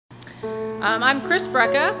I'm Chris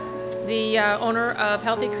Brecka, the owner of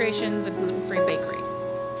Healthy Creations, a gluten-free bakery.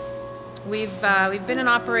 We've been in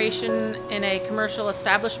operation in a commercial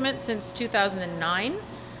establishment since 2009,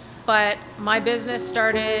 but my business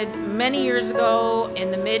started many years ago in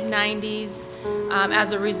the mid-90s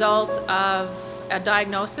as a result of a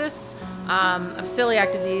diagnosis of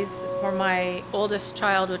celiac disease for my oldest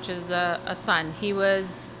child, which is a son. He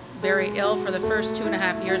was very ill for the first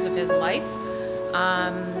 2.5 years of his life.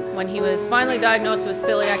 When he was finally diagnosed with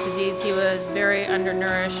celiac disease, he was very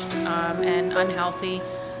undernourished and unhealthy.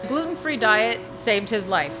 Gluten-free diet saved his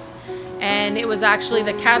life, and it was actually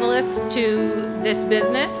the catalyst to this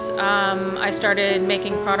business. I started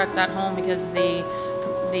making products at home because the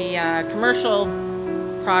commercial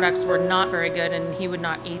products were not very good and he would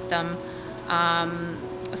not eat them.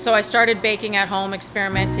 So I started baking at home,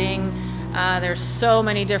 experimenting. There's so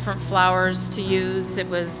many different flours to use. It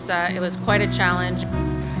was quite a challenge.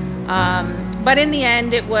 But in the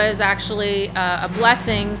end, it was actually a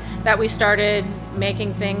blessing that we started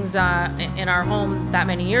making things in our home that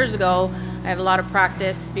many years ago. I had a lot of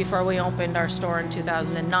practice before we opened our store in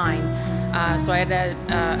 2009. So I had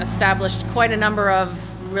established quite a number of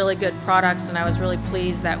really good products, and I was really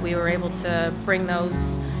pleased that we were able to bring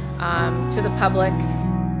those to the public.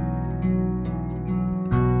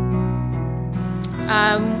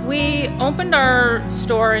 We opened our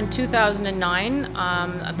store in 2009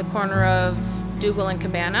 at the corner of Dougal and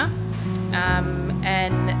Cabana,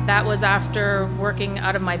 and that was after working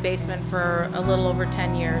out of my basement for a little over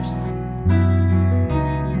 10 years.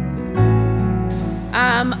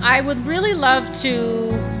 I would really love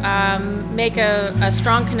to make a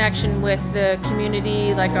strong connection with the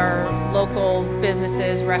community, like our local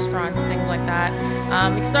businesses, restaurants, things like that,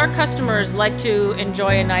 because our customers like to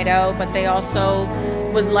enjoy a night out, but they also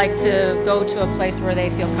would like to go to a place where they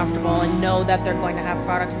feel comfortable and know that they're going to have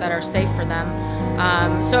products that are safe for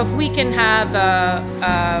them. So if we can have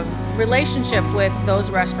a relationship with those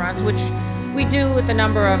restaurants, which we do with a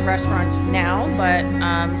number of restaurants now, but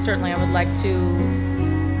certainly I would like to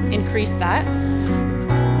increase that.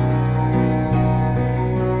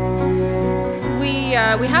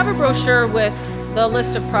 We have a brochure with the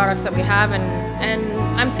list of products that we have, and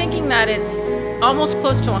I'm thinking that it's almost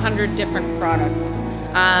close to 100 different products.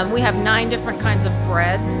 We have 9 different kinds of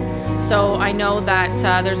breads, so I know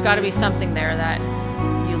that there's got to be something there that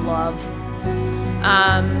you love.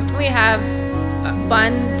 We have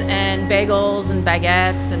buns and bagels and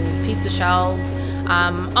baguettes and pizza shells.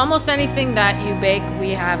 Almost anything that you bake,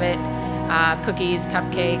 we have it. Cookies,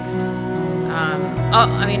 cupcakes,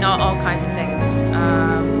 all kinds of things.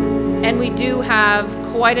 And we do have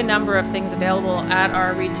quite a number of things available at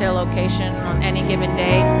our retail location on any given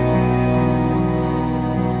day.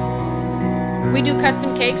 We do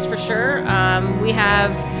custom cakes for sure. We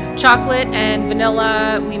have chocolate and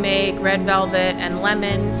vanilla. We make red velvet and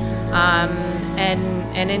lemon,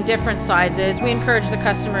 and in different sizes. We encourage the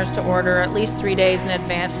customers to order at least 3 days in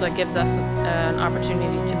advance, so it gives us an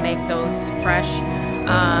opportunity to make those fresh.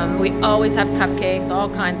 We always have cupcakes, all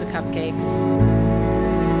kinds of cupcakes.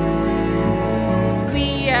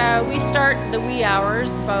 We start the wee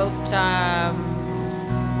hours about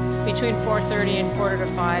between 4:30 and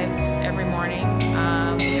 4:45 every morning.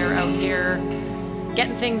 We are out here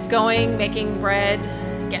getting things going, making bread,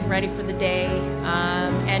 getting ready for the day,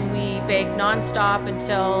 and we bake non-stop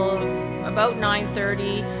until about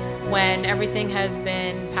 9:30, when everything has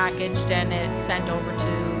been packaged and it's sent over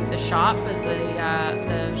to the shop, as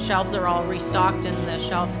the shelves are all restocked and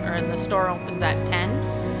the store opens at 10.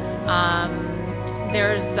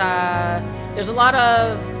 There's a lot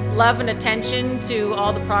of love and attention to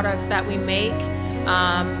all the products that we make.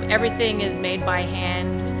 Everything is made by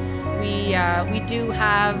hand. We do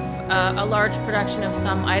have a large production of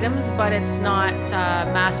some items, but it's not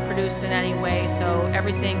mass produced in any way, so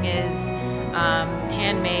everything is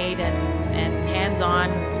handmade and hands-on,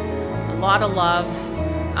 a lot of love.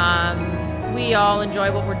 We all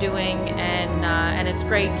enjoy what we're doing, and it's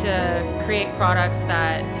great to create products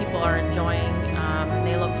that people are enjoying, and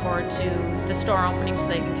they look forward to the store opening so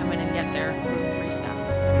they can come in and get their gluten-free stuff.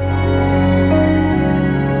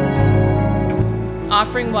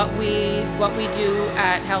 Offering what we do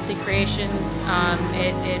at Healthy Creations,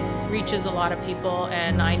 it reaches a lot of people,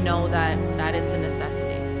 and I know that it's a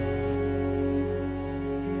necessity.